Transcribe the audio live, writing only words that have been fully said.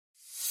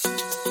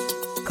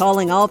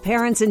Calling all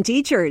parents and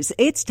teachers,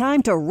 it's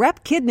time to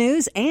rep Kid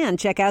News and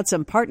check out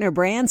some partner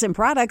brands and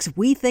products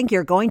we think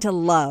you're going to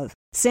love.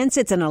 Since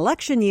it's an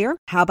election year,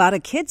 how about a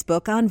kid's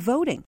book on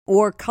voting?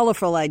 Or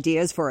colorful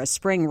ideas for a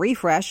spring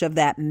refresh of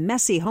that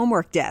messy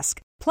homework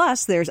desk?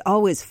 Plus, there's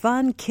always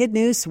fun Kid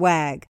News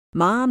swag.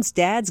 Moms,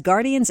 dads,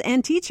 guardians,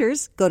 and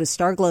teachers, go to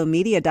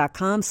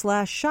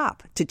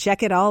starglowmedia.com/shop to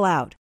check it all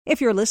out. If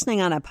you're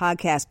listening on a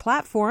podcast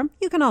platform,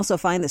 you can also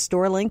find the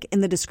store link in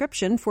the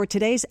description for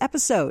today's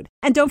episode.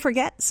 And don't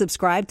forget,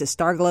 subscribe to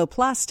Starglow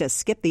Plus to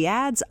skip the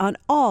ads on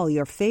all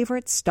your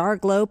favorite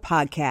Starglow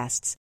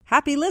podcasts.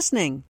 Happy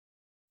listening!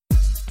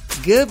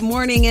 Good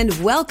morning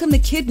and welcome to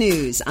Kid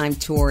News. I'm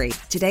Tori.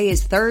 Today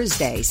is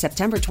Thursday,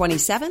 September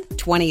 27th,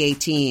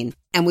 2018.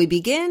 And we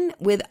begin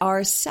with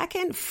our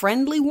second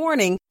friendly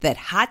warning that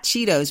hot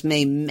Cheetos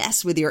may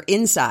mess with your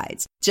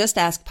insides. Just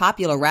ask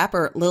popular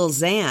rapper Lil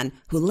Xan,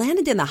 who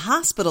landed in the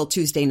hospital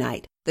Tuesday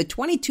night. The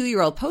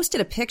 22-year-old posted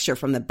a picture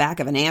from the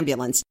back of an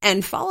ambulance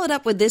and followed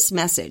up with this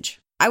message.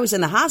 I was in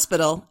the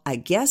hospital. I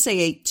guess I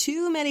ate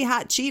too many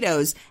hot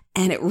Cheetos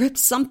and it ripped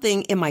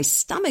something in my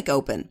stomach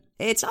open.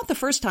 It's not the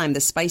first time the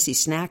spicy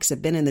snacks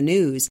have been in the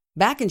news.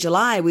 Back in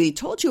July, we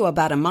told you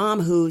about a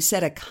mom who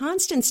said a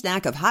constant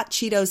snack of hot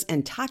Cheetos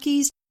and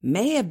Takis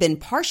may have been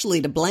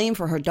partially to blame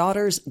for her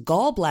daughter's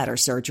gallbladder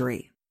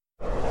surgery.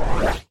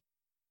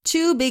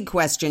 Two big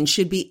questions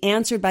should be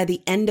answered by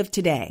the end of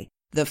today.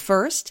 The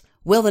first,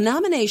 will the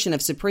nomination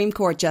of Supreme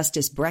Court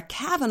Justice Brett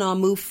Kavanaugh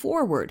move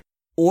forward,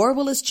 or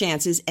will his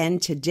chances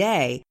end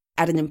today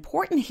at an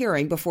important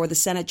hearing before the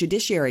Senate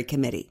Judiciary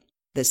Committee?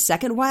 The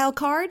second wild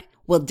card,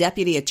 will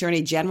Deputy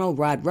Attorney General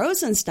Rod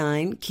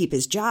Rosenstein keep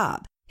his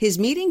job? His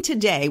meeting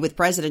today with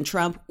President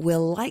Trump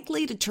will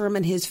likely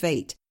determine his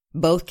fate.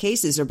 Both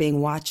cases are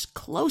being watched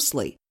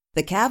closely.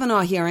 The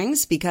Kavanaugh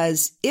hearings,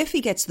 because if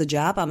he gets the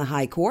job on the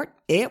high court,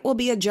 it will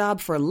be a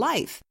job for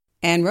life.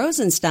 And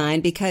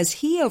Rosenstein, because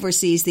he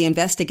oversees the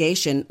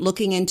investigation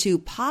looking into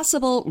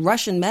possible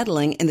Russian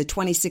meddling in the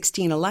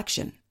 2016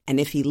 election. And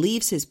if he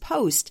leaves his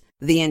post,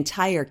 the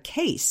entire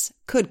case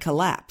could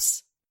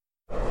collapse.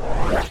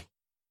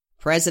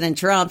 President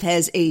Trump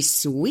has a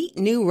sweet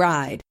new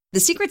ride. The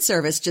Secret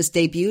Service just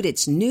debuted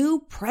its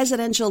new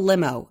presidential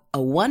limo, a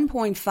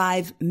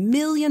 $1.5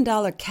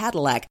 million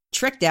Cadillac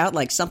tricked out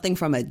like something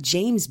from a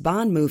James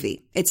Bond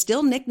movie. It's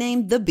still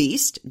nicknamed the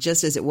Beast,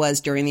 just as it was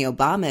during the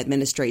Obama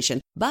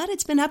administration, but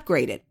it's been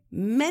upgraded.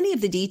 Many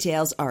of the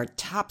details are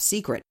top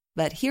secret,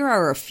 but here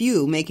are a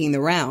few making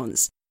the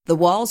rounds. The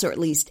walls are at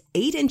least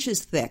 8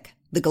 inches thick.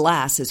 The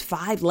glass is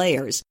 5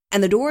 layers,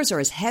 and the doors are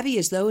as heavy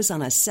as those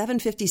on a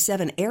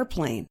 757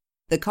 airplane.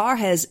 The car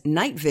has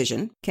night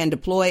vision, can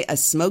deploy a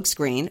smoke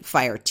screen,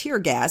 fire tear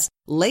gas,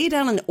 lay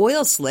down an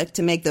oil slick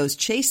to make those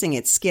chasing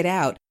it skid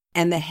out,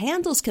 and the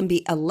handles can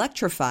be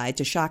electrified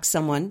to shock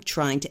someone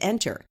trying to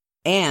enter.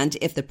 And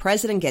if the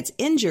president gets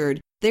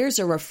injured, there's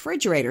a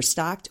refrigerator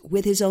stocked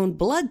with his own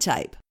blood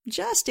type,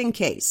 just in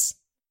case.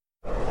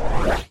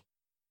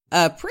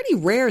 A pretty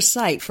rare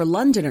sight for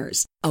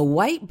Londoners. A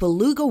white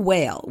beluga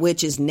whale,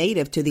 which is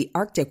native to the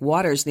Arctic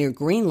waters near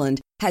Greenland,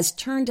 has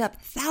turned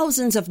up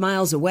thousands of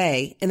miles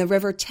away in the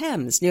River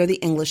Thames near the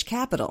English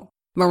capital.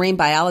 Marine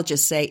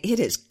biologists say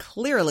it is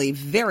clearly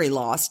very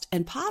lost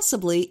and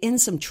possibly in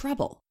some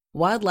trouble.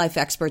 Wildlife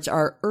experts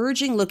are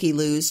urging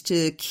looky-loos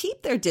to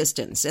keep their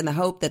distance in the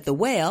hope that the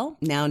whale,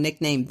 now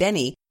nicknamed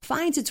Benny,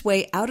 finds its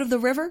way out of the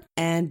river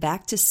and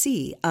back to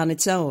sea on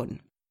its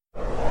own.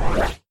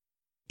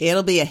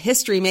 It'll be a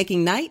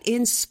history-making night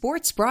in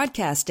sports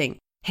broadcasting.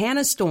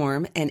 Hannah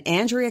Storm and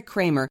Andrea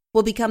Kramer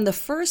will become the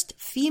first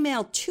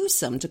female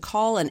twosome to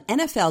call an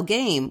NFL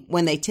game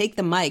when they take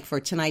the mic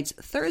for tonight's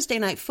Thursday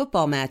night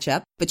football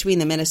matchup between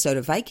the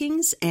Minnesota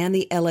Vikings and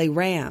the LA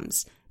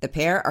Rams. The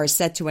pair are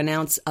set to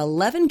announce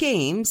 11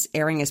 games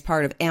airing as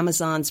part of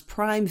Amazon's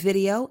Prime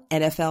Video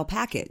NFL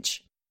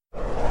package.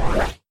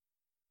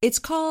 It's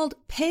called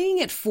Paying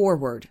It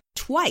Forward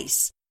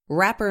twice.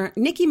 Rapper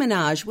Nicki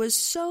was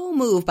so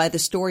moved by the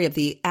story of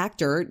the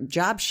actor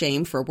job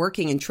shame for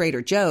working in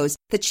Trader Joe's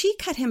that she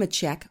cut him a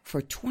check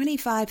for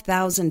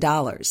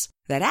 $25,000.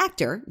 That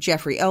actor,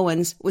 Jeffrey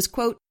Owens, was,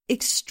 quote,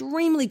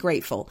 extremely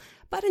grateful,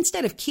 but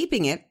instead of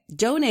keeping it,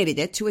 donated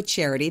it to a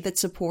charity that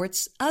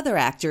supports other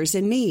actors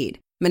in need.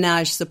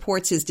 Minaj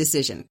supports his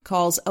decision,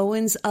 calls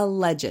Owens a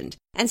legend,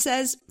 and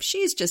says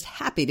she's just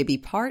happy to be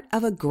part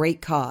of a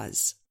great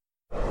cause.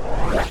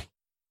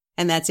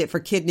 And that's it for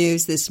Kid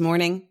News this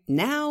morning.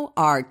 Now,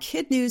 our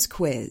Kid News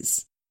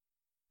quiz.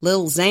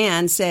 Lil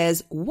Xan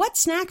says, what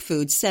snack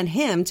food sent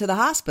him to the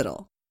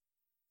hospital?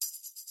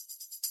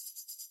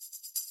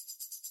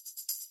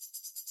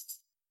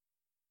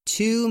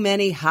 Too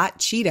many hot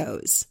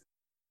Cheetos.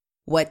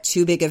 What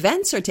 2 big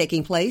events are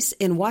taking place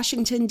in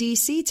Washington,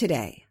 D.C.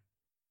 today?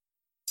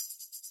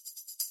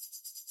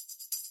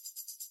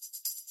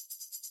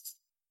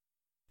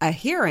 A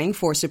hearing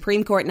for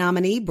Supreme Court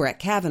nominee Brett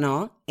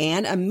Kavanaugh,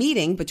 and a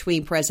meeting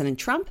between President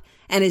Trump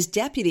and his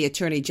Deputy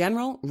Attorney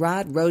General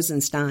Rod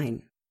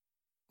Rosenstein.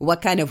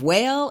 What kind of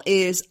whale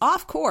is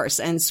off course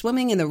and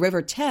swimming in the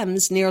River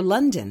Thames near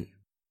London?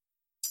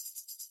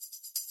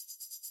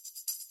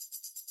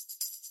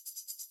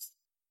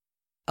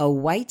 a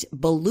white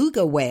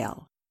beluga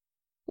whale.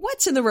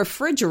 What's in the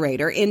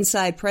refrigerator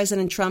inside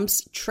President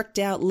Trump's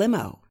tricked-out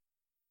limo?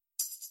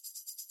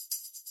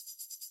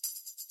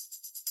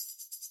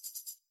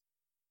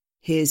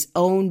 His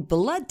own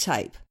blood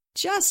type,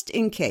 just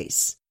in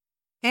case.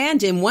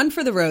 And in One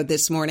for the Road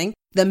this morning,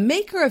 the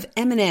maker of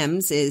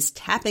M&Ms is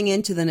tapping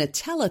into the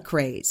Nutella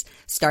craze.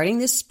 Starting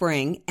this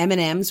spring,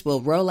 M&Ms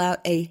will roll out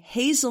a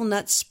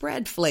hazelnut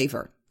spread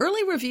flavor.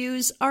 Early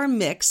reviews are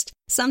mixed.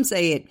 Some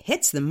say it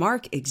hits the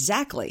mark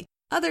exactly.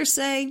 Others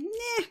say,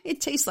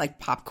 it tastes like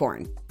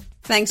popcorn.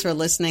 Thanks for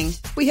listening.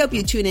 We hope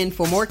you tune in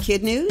for more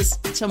kid news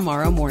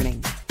tomorrow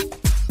morning.